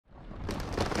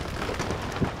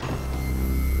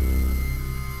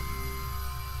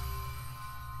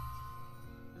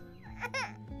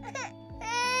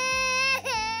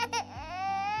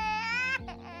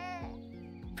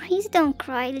don't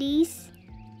cry, Lise.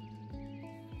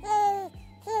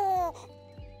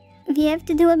 We have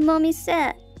to do what Mommy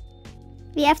said.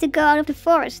 We have to go out of the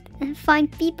forest and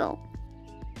find people.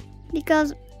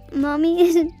 Because Mommy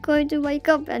isn't going to wake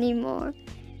up anymore.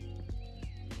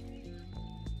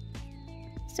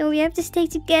 So we have to stay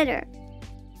together.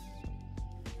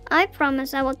 I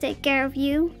promise I will take care of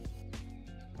you.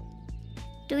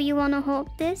 Do you want to hold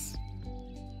this?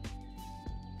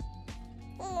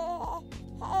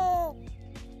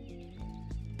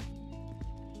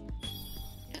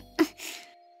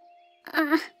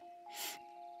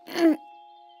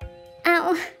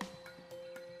 Ow.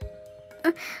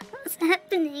 What's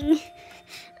happening?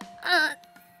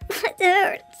 It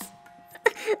hurts.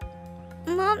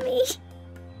 Mommy,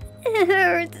 it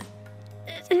hurts.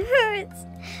 It hurts.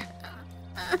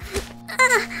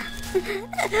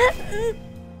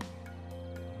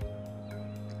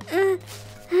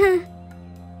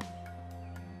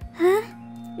 Huh?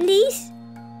 Lise?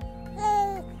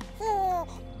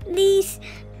 Lise?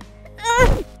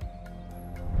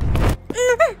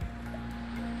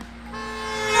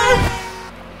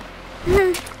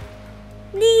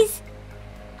 Lise?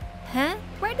 Huh?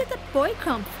 Where did that boy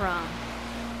come from?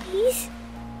 Lise?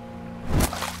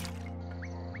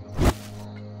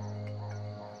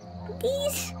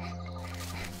 Lise?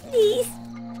 Lise?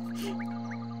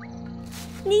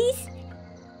 Lise?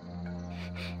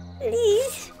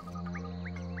 Lise?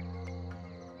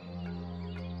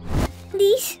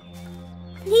 Lise?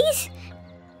 Lise?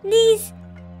 Lise?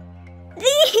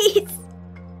 Lise?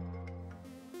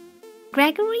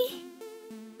 Gregory?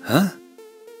 Huh?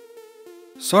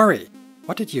 Sorry,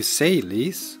 what did you say,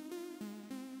 Lise?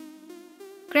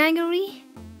 Gregory?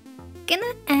 Can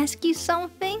I ask you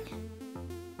something?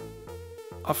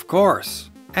 Of course,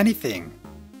 anything.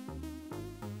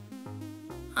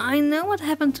 I know what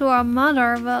happened to our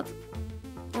mother, but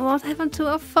what happened to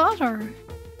our father?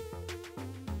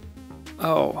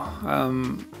 Oh,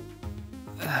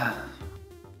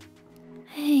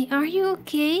 Hey, are you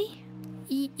okay?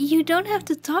 You don't have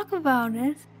to talk about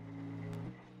it.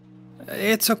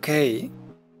 it's okay.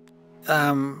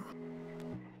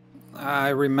 I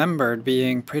remembered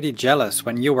being pretty jealous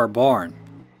when you were born.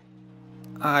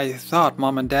 I thought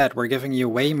Mom and Dad were giving you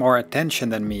way more attention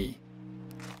than me.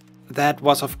 That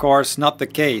was of course not the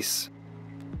case.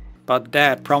 But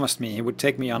Dad promised me he would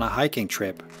take me on a hiking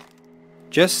trip.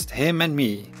 Just him and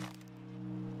me.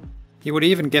 He would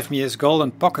even give me his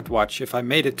golden pocket watch if I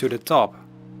made it to the top.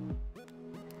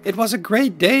 It was a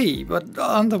great day, but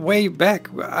on the way back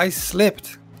I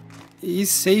slipped. He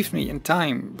saved me in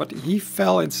time, but he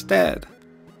fell instead.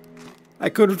 I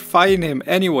couldn't find him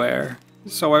anywhere,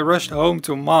 so I rushed home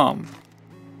to Mom.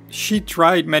 She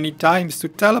tried many times to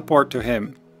teleport to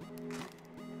him,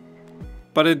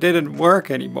 but it didn't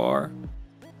work anymore.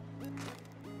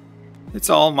 It's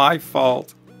all my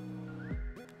fault.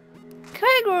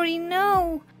 Gregory,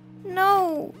 no!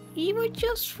 No! You were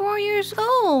just 4 years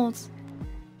old!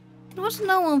 It was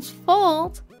no one's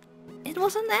fault. It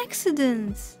was an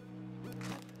accident.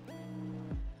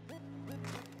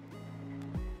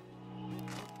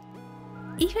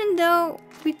 Even though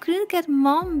we couldn't get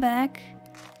Mom back,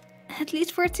 at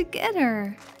least we're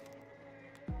together.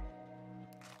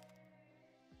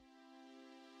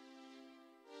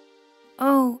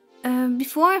 Oh,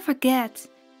 before I forget,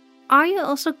 are you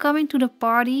also coming to the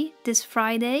party this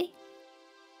Friday?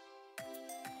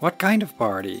 What kind of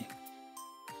party?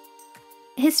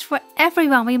 It's for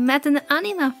everyone we met in the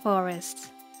Anima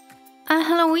Forest. A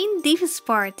Halloween Divus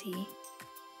party.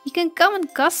 You can come in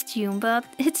costume, but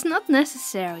it's not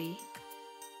necessary.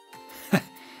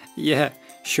 Yeah,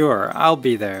 sure, I'll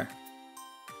be there.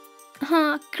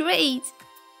 Ah, great!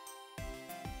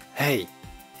 Hey,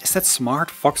 is that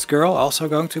smart fox girl also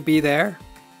going to be there?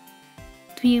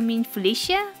 Do you mean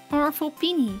Felicia or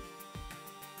Volpini?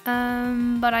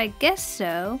 But I guess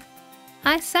so.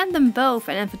 I sent them both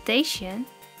an invitation.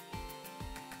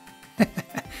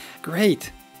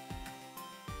 Great.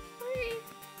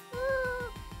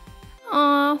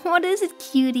 Aw, what is it,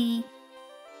 cutie?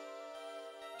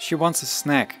 She wants a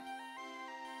snack.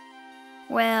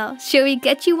 Well, shall we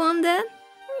get you one then?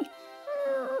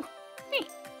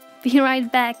 Be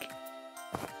right back.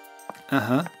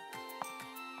 Uh-huh.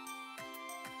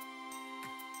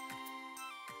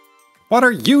 What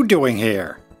are you doing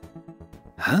here?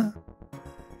 Huh?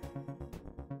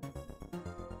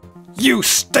 You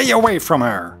stay away from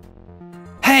her!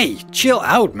 Hey, chill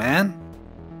out, man!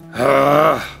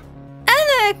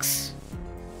 Alex!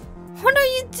 What are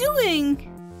you doing?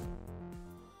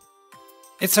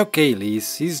 It's okay,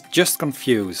 Lise. He's just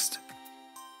confused.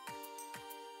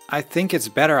 I think it's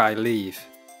better I leave.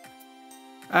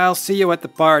 I'll see you at the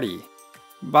party.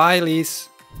 Bye, Lise.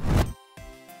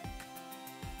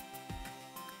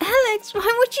 Alex,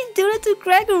 why would you do that to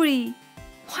Gregory?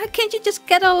 Why can't you just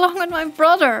get along with my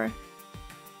brother?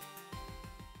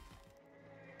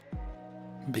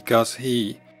 Because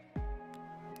he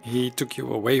took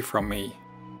you away from me.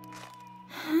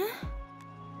 Huh?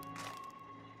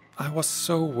 I was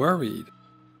so worried.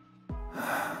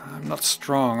 I'm not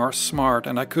strong or smart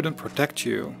and I couldn't protect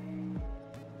you.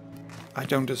 I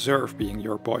don't deserve being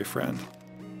your boyfriend.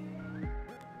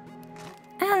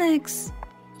 Alex,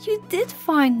 you did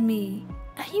find me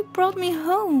and you brought me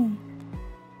home.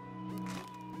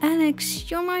 Alex,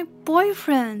 you're my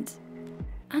boyfriend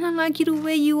and I like you the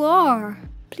way you are.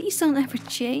 Please don't ever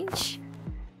change.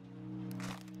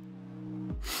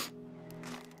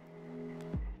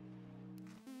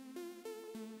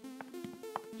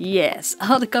 Yes,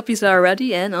 all the copies are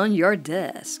ready and on your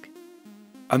desk.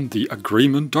 And the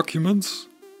agreement documents?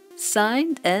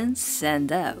 Signed and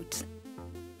sent out.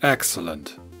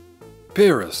 Excellent.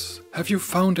 Pyrus, have you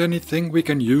found anything we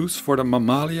can use for the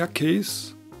Mammalia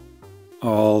case?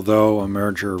 Although a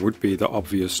merger would be the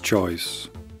obvious choice,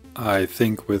 I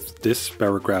think with this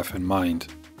paragraph in mind,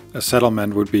 a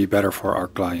settlement would be better for our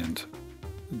client.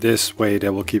 This way they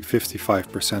will keep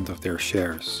 55% of their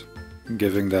shares,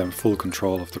 giving them full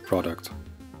control of the product.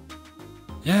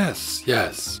 Yes,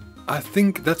 I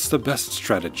think that's the best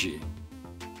strategy.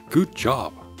 Good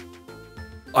job.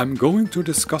 I'm going to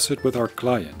discuss it with our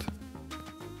client.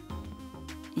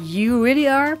 You really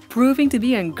are proving to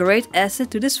be a great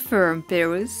asset to this firm,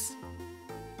 Pyrus.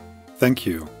 Thank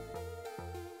you.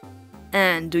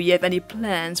 And do you have any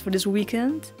plans for this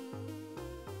weekend?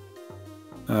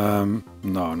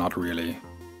 No, not really.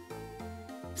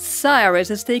 Cyrus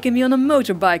has taken me on a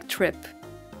motorbike trip,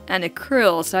 and the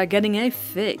curls are getting a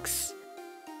fix.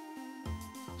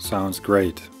 Sounds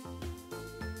great.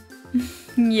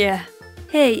 Yeah.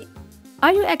 Hey,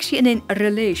 are you actually in a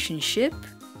relationship?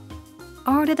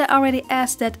 Or did I already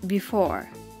ask that before?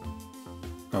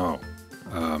 Oh,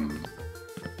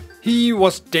 He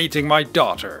was dating my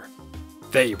daughter.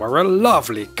 They were a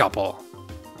lovely couple.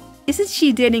 Isn't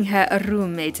she dating her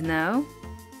roommate now?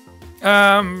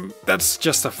 That's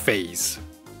just a phase.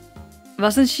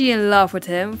 Wasn't she in love with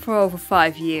him for over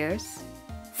 5 years?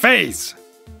 Phase!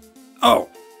 Oh,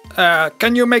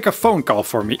 can you make a phone call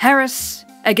for me? Harris,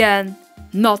 again,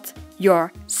 not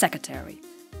your secretary.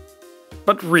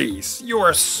 But Reese, you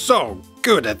are so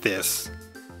good at this.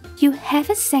 You have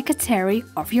a secretary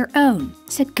of your own,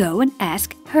 so go and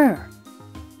ask her.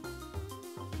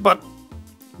 But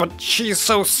she's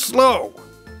so slow.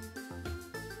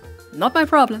 Not my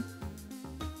problem.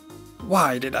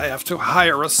 Why did I have to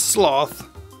hire a sloth?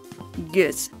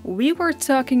 Good. We were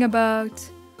talking about...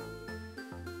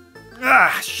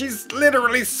 She's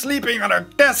literally sleeping on her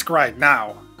desk right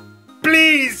now.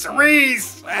 Please,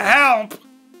 Reese, help!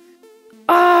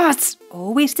 It's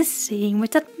always the same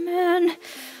with that man.